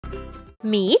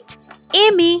Meet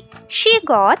Amy. She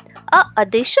got a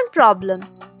addition problem.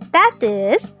 That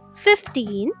is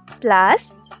 15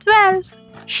 plus 12.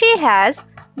 She has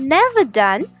never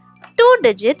done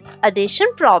two-digit addition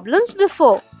problems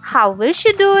before. How will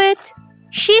she do it?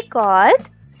 She called,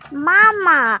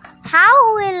 Mama,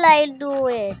 how will I do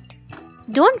it?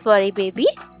 Don't worry, baby.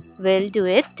 We'll do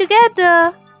it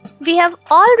together. We have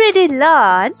already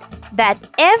learned that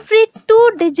every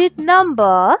two-digit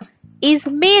number is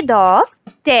made of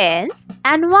tens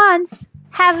and ones.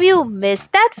 Have you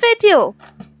missed that video?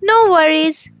 No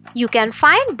worries. You can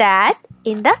find that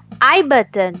in the I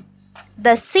button.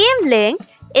 The same link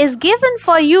is given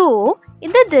for you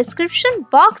in the description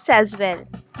box as well.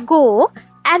 Go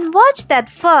and watch that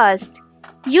first.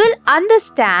 You'll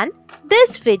understand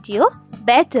this video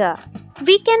better.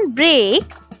 We can break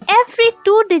every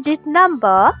two-digit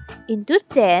number into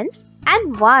tens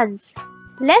and ones.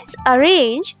 Let's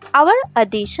arrange our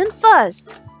addition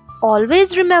first.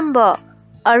 Always remember,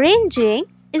 arranging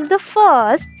is the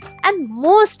first and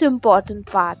most important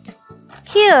part.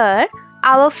 Here,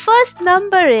 our first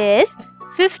number is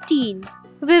 15.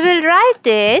 We will write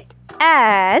it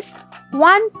as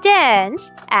 1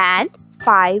 tens and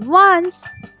 5 ones.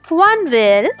 1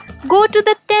 will go to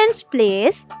the tens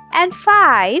place and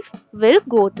 5 will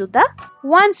go to the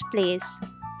ones place.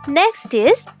 Next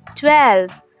is 12.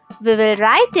 We will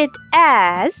write it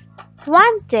as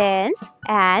 1 tens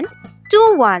and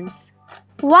 2 ones.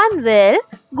 1 will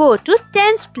go to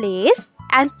tens place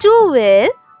and 2 will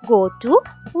go to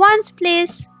ones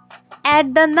place.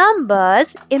 Add the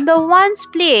numbers in the ones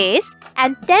place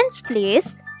and tens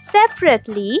place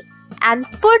separately and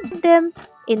put them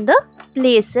in the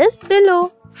places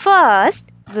below.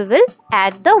 First, we will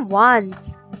add the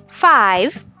ones.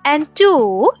 5 and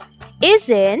 2 is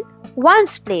in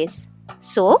ones place.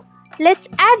 So, let's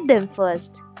add them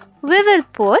first. We will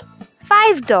put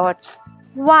 5 dots.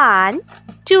 1,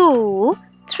 2,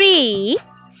 3,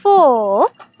 4,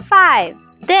 5.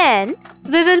 Then,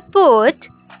 we will put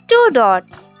 2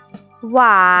 dots.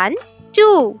 1,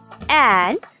 2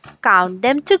 and count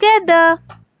them together.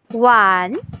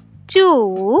 1,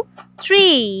 2,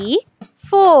 3,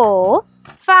 4,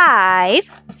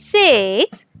 5,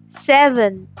 6,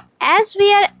 7. As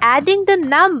we are adding the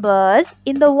numbers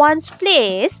in the ones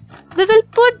place, we will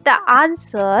put the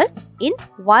answer in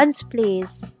ones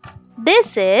place.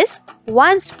 This is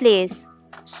ones place.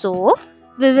 So,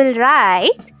 we will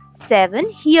write 7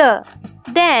 here.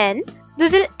 Then, we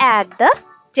will add the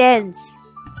tens.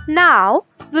 Now,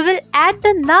 we will add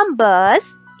the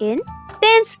numbers in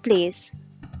tens place.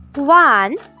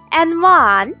 1 and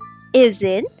 1 is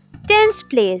in tens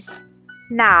place.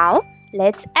 Now,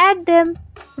 let's add them.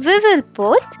 We will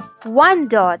put 1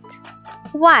 dot.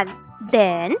 1.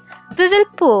 Then, we will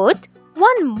put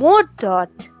one more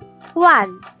dot.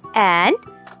 1 and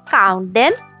count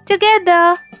them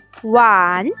together.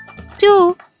 1,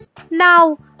 2.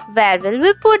 Now, where will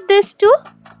we put this 2?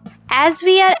 As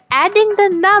we are adding the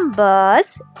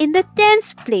numbers in the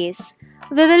tens place,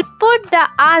 we will put the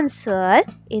answer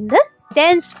in the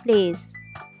tens place.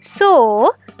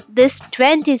 So, this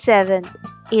 27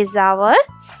 is our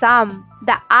sum.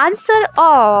 The answer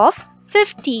of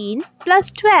 15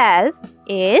 plus 12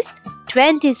 is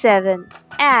 27.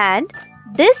 And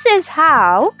this is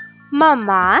how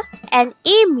Mama and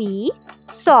Amy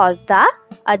solved the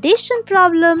addition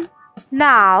problem.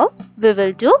 Now, we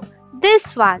will do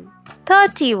this one.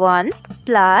 31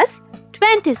 plus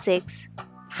 26.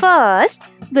 First,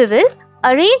 we will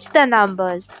arrange the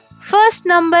numbers. First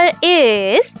number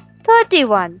is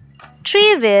 31.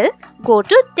 3 will go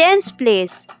to tens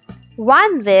place.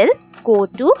 1 will go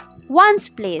to ones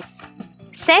place.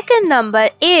 Second number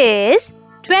is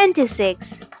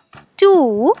 26.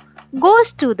 2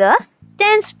 goes to the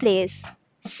tens place.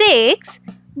 6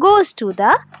 goes to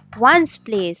the ones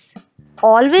place.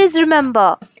 Always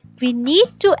remember, we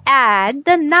need to add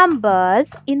the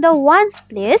numbers in the ones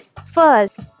place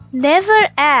first. Never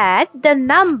add the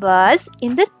numbers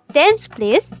in the tens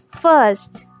place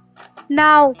first.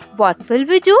 Now, what will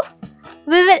we do?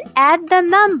 We will add the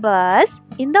numbers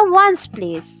in the ones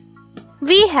place.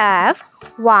 We have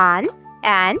 1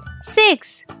 and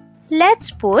 6. Let's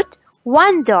put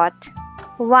 1 dot.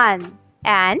 1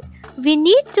 and we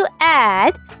need to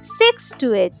add 6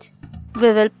 to it.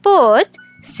 We will put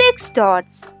 6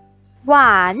 dots.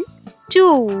 1,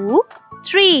 2,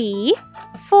 3,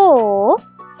 4,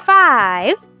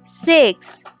 5,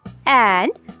 6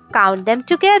 and count them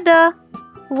together.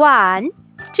 1,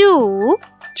 2,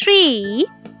 3,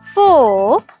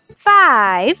 4,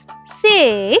 5,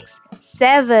 6,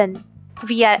 7.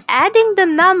 We are adding the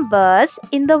numbers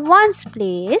in the ones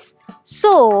place,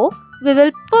 so we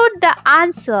will put the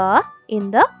answer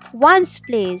in the ones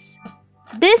place.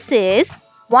 This is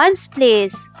ones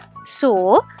place.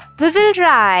 So, we will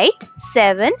write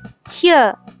 7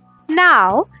 here.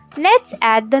 Now, let's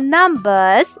add the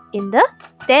numbers in the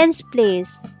tens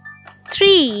place.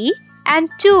 3 and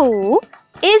 2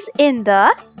 is in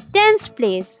the tens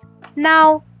place.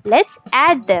 Now, let's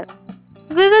add them.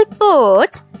 We will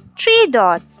put 3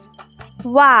 dots.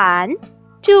 1,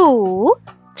 2,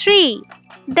 3.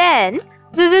 Then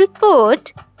we will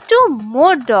put 2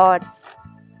 more dots.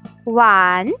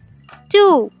 1,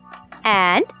 2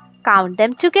 and count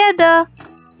them together.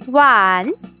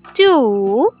 1,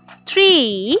 2,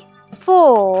 3,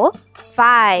 4,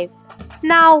 5.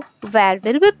 Now, where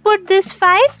will we put this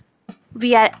 5?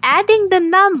 We are adding the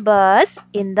numbers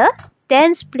in the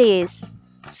tens place.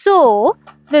 So,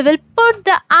 we will put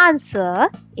the answer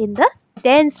in the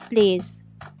tens place.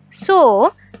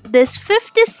 So, this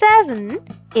 57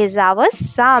 is our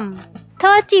sum.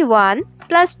 31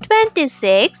 plus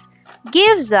 26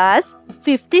 gives us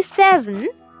 57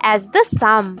 as the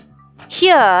sum.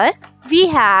 Here we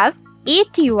have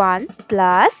 81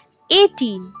 plus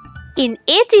 18. In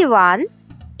 81,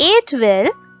 8 will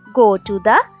go to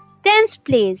the tens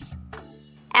place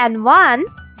and 1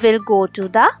 will go to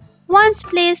the ones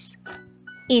place.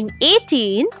 In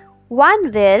 18,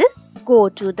 1 will go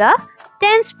to the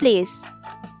tens place.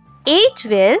 8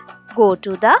 will go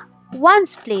to the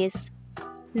ones place.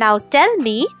 Now tell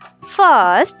me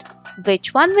first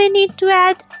which one we need to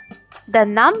add? The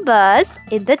numbers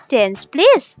in the tens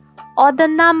place or the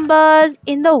numbers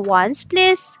in the ones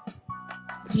place?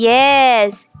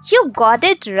 Yes, you got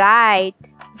it right.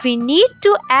 We need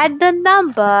to add the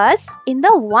numbers in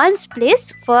the ones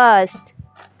place first.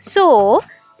 So,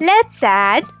 let's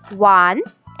add 1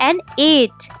 and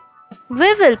 8.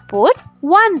 We will put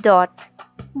 1 dot.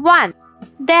 1.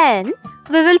 Then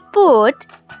we will put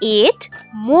 8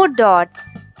 more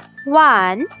dots.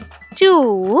 1,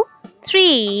 2,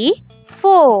 3,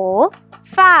 4,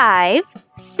 5,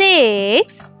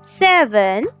 6,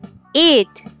 7, 8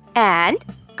 and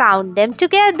count them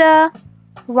together.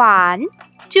 1,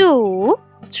 2,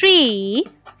 3,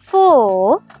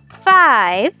 4,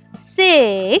 5,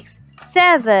 6,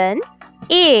 7,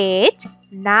 8,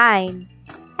 9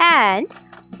 and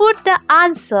put the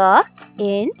answer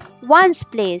in ones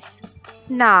place.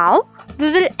 Now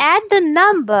we will add the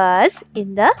numbers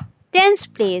in the tens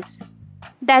place.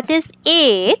 That is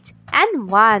 8 and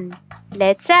 1.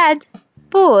 Let's add.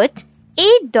 Put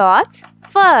 8 dots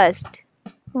first.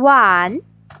 1,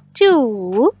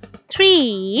 2,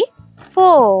 3,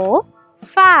 4,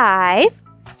 5,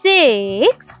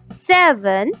 6,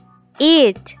 7,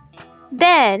 8.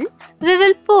 Then we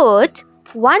will put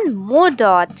 1 more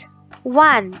dot.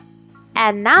 1.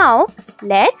 And now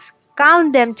let's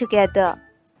count them together.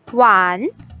 1,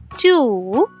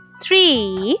 2,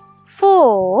 3,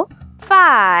 4,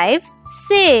 5,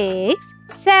 6,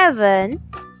 7,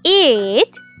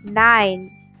 8,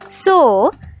 9.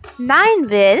 So, 9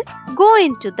 will go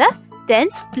into the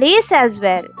tens place as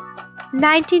well.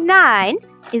 99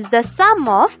 is the sum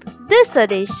of this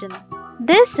addition.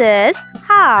 This is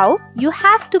how you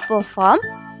have to perform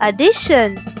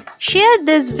addition. Share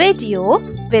this video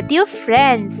with your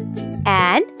friends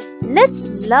and let's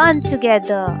learn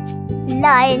together.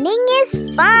 Learning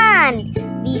is fun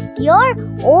with your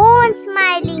own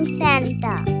smiling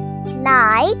Santa.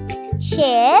 Like,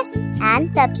 share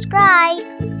and subscribe.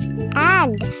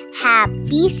 And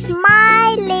happy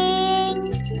smiling!